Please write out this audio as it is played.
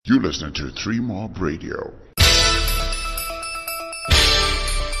You listen to 3 Mob Radio.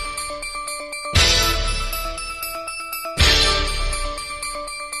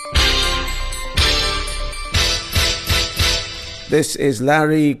 This is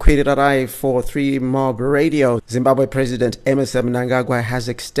Larry Kwirirarai for 3 Mob Radio. Zimbabwe President Emmerson Mnangagwa has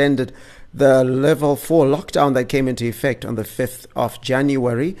extended the level 4 lockdown that came into effect on the 5th of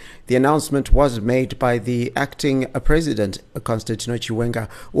January. The announcement was made by the acting president, Constantino Chiwenga,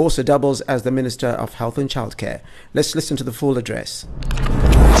 who also doubles as the Minister of Health and Childcare. Let's listen to the full address.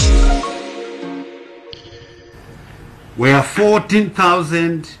 We are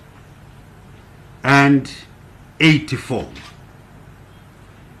 14,084.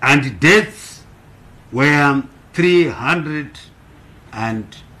 And deaths were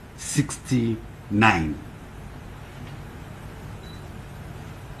 369.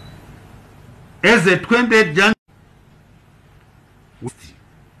 As at 20th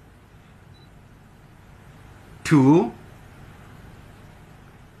January,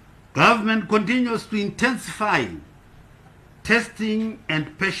 government continues to intensify testing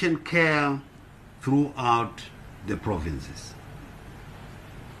and patient care throughout the provinces.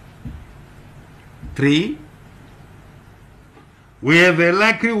 3, we have a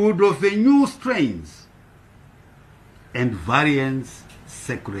likelihood of a new strains and variants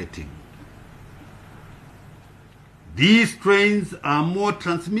circulating. These strains are more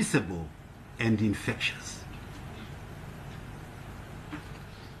transmissible and infectious.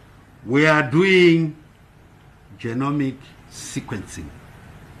 We are doing genomic sequencing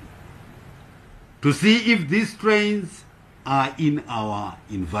to see if these strains are in our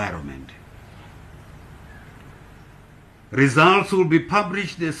environment. Results will be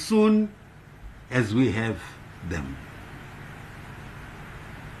published as soon as we have them.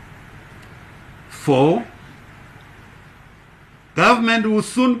 4, government will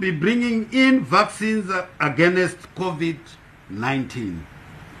soon be bringing in vaccines against COVID-19.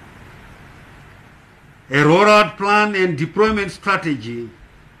 A rollout plan and deployment strategy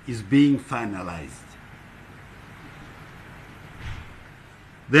is being finalized.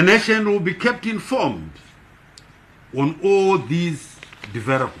 The nation will be kept informed on all these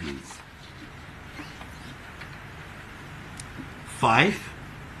developments. 5,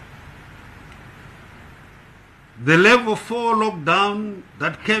 the level 4 lockdown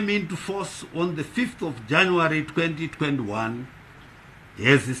that came into force on the 5th of January 2021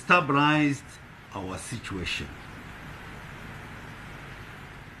 has stabilized our situation.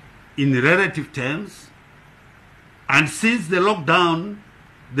 In relative terms, and since the lockdown,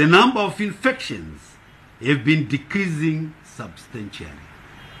 the number of infections have been decreasing substantially.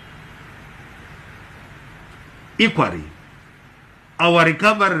 Equally, our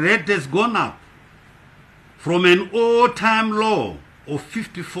recovery rate has gone up from an all-time low of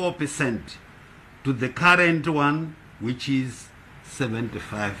 54% to the current one, which is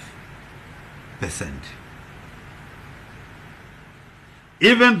 75%.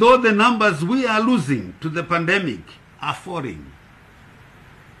 Even though the numbers we are losing to the pandemic are falling,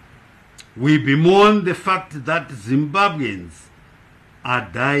 we bemoan the fact that Zimbabweans are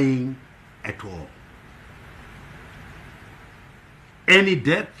dying at all. Any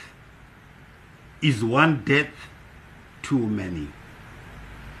death is one death too many.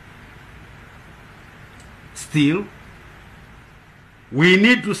 Still, we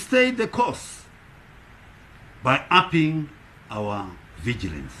need to stay the course by upping our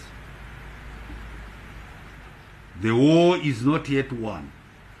vigilance. The war is not yet won.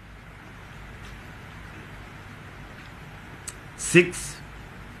 6,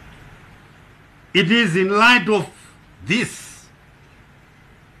 it is in light of this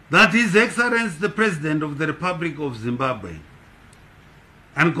that His Excellency the President of the Republic of Zimbabwe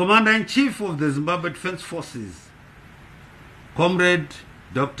and Commander-in-Chief of the Zimbabwe Defense Forces, Comrade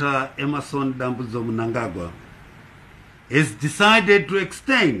Dr. Emmerson Dambudzo Mnangagwa, has decided to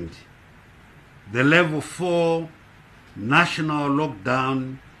extend the level 4 national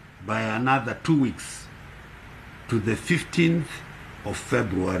lockdown by another 2 weeks to the 15th of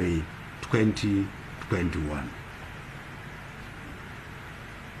February 2021.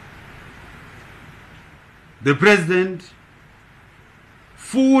 The President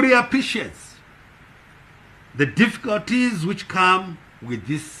fully appreciates the difficulties which come with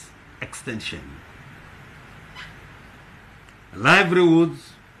this extension.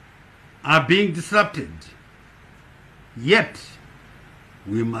 Livelihoods are being disrupted, yet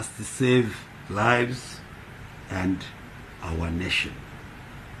we must save lives and our nation.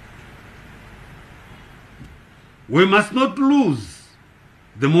 We must not lose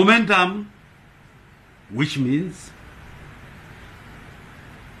the momentum, which means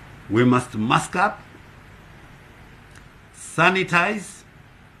We must mask up, sanitize,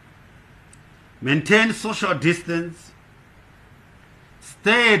 maintain social distance,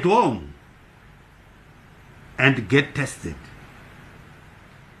 stay at home, and get tested.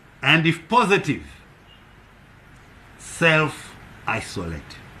 And if positive,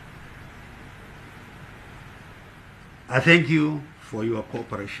 self-isolate. I thank you for your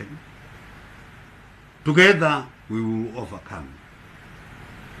cooperation. Together we will overcome.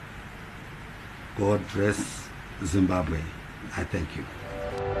 God bless Zimbabwe. I thank you.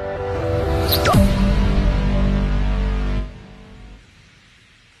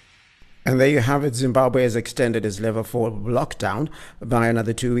 And there you have it. Zimbabwe has extended its level 4 lockdown by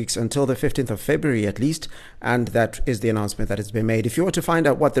another 2 weeks until the 15th of February at least. And that is the announcement that has been made. If you want to find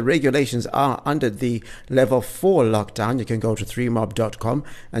out what the regulations are under the level 4 lockdown, you can go to 3mob.com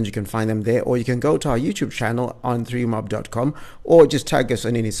and you can find them there. Or you can go to our YouTube channel on 3mob.com, or just tag us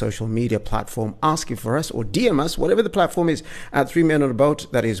on any social media platform asking for us, or DM us, whatever the platform is, at 3 Men on a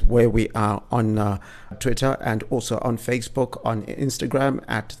Boat. That is where we are on Twitter, and also on Facebook, on Instagram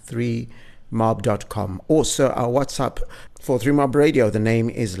at 3mob.com. Also our WhatsApp for 3Mob Radio. The name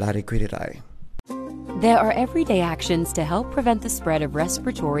is Larry Kwirirai. There are everyday actions to help prevent the spread of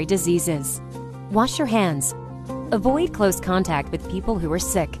respiratory diseases. Wash your hands. Avoid close contact with people who are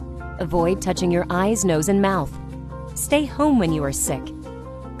sick. Avoid touching your eyes, nose, and mouth. Stay home when you are sick.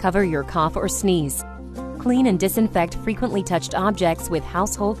 Cover your cough or sneeze. Clean and disinfect frequently touched objects with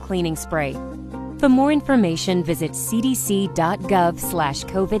household cleaning spray. For more information, visit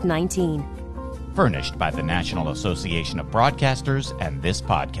cdc.gov/COVID-19. Furnished by the National Association of Broadcasters and this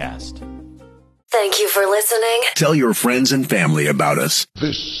podcast. Thank you for listening. Tell your friends and family about us.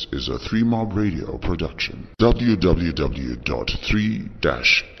 This is a 3Mob Radio production.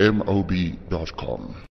 www.3-mob.com